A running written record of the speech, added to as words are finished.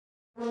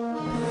On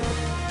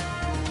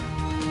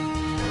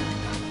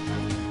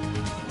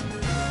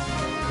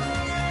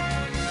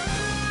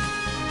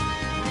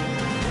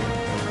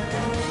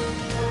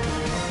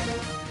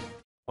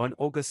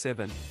August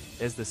 7,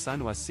 as the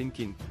sun was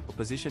sinking,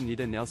 opposition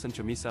leader Nelson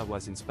Chamisa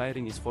was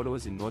inspiring his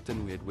followers in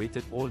Norton who had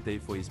waited all day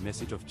for his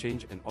message of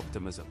change and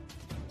optimism.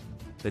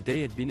 The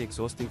day had been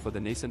exhausting for the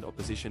nascent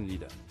opposition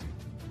leader.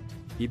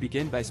 He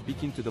began by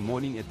speaking to the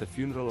mourning at the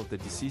funeral of the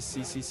deceased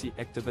CCC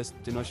activist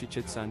Tinoshi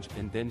Chitsanj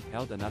and then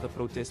held another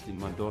protest in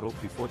Mandoro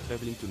before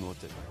traveling to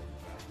Norton.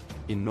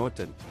 In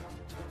Norton,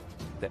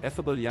 the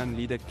affable young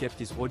leader kept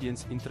his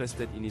audience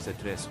interested in his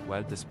address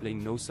while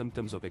displaying no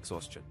symptoms of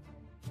exhaustion.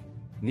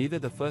 Neither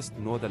the first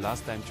nor the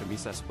last time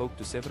Chamisa spoke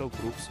to several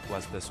groups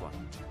was this one.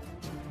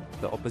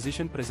 The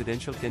opposition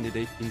presidential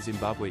candidate in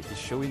Zimbabwe is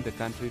showing the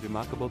country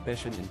remarkable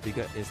passion and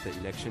vigor as the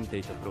election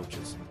date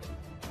approaches.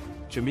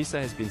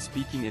 Chamisa has been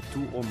speaking at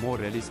 2 or more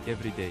rallies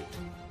every day,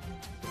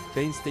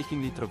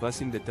 painstakingly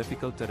traversing the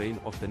difficult terrain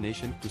of the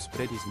nation to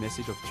spread his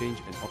message of change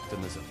and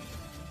optimism.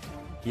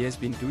 He has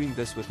been doing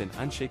this with an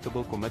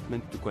unshakable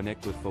commitment to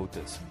connect with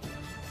voters.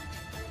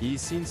 He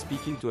is seen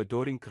speaking to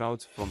adoring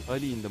crowds from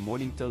early in the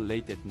morning till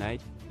late at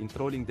night,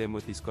 enthralling them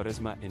with his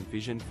charisma and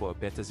vision for a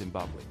better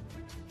Zimbabwe.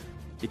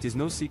 It is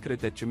no secret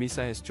that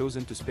Chamisa has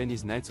chosen to spend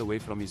his nights away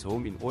from his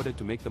home in order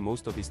to make the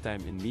most of his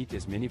time and meet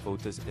as many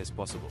voters as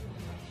possible.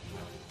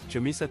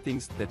 Chamisa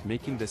thinks that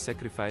making the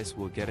sacrifice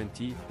will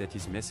guarantee that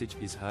his message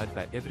is heard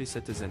by every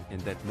citizen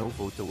and that no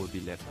voter will be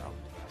left out.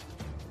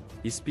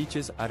 His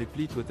speeches are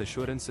replete with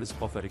assurances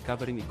of a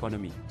recovering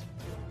economy,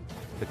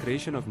 the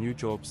creation of new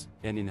jobs,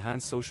 and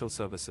enhanced social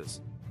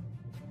services.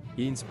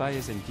 He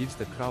inspires and gives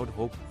the crowd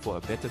hope for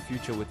a better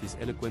future with his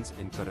eloquence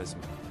and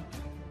charisma.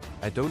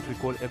 I don't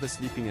recall ever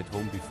sleeping at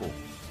home before.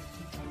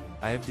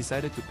 I have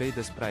decided to pay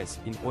this price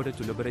in order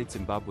to liberate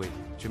Zimbabwe,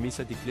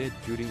 Chamisa declared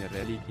during a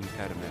rally in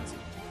Karamanzi.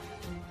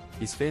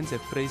 His fans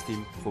have praised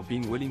him for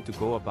being willing to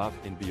go above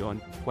and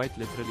beyond, quite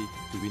literally,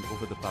 to win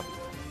over the public.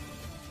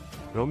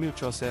 Romeo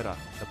Chaucera,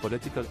 a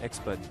political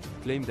expert,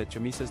 claimed that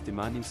Chamisa's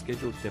demanding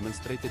schedule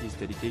demonstrated his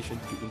dedication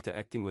to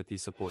interacting with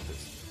his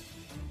supporters.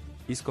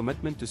 His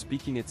commitment to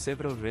speaking at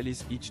several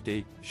rallies each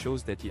day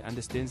shows that he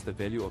understands the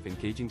value of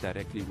engaging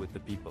directly with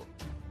the people,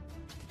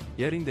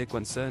 hearing their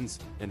concerns,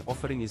 and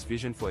offering his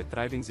vision for a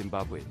thriving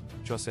Zimbabwe,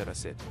 Chaucera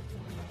said.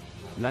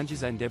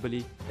 Mlanjiza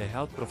Ndebele, a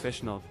health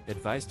professional,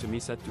 advised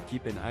Chamisa to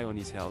keep an eye on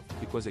his health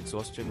because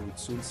exhaustion would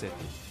soon set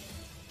in.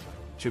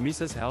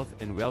 Chamisa's health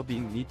and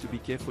well-being need to be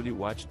carefully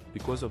watched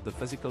because of the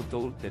physical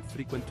toll that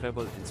frequent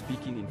travel and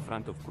speaking in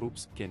front of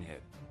groups can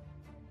have.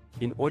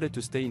 In order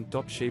to stay in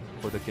top shape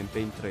for the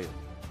campaign trail,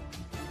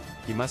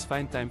 he must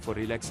find time for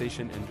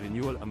relaxation and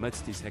renewal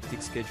amidst his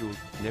hectic schedule,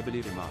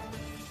 Ndebele remarked.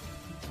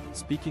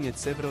 Speaking at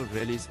several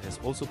rallies has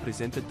also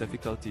presented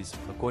difficulties,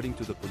 according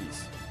to the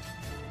police,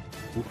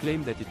 who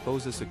claim that it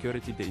poses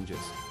security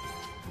dangers.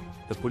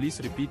 The police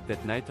repeat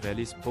that night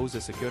rallies pose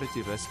a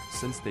security risk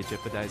since they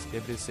jeopardize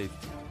every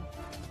safety.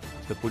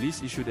 The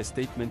police issued a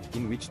statement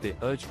in which they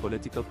urged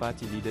political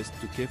party leaders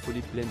to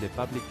carefully plan their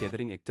public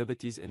gathering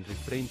activities and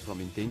refrain from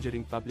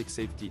endangering public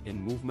safety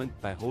and movement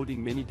by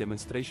holding many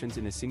demonstrations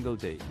in a single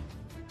day,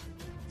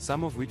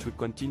 some of which would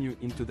continue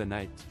into the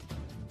night.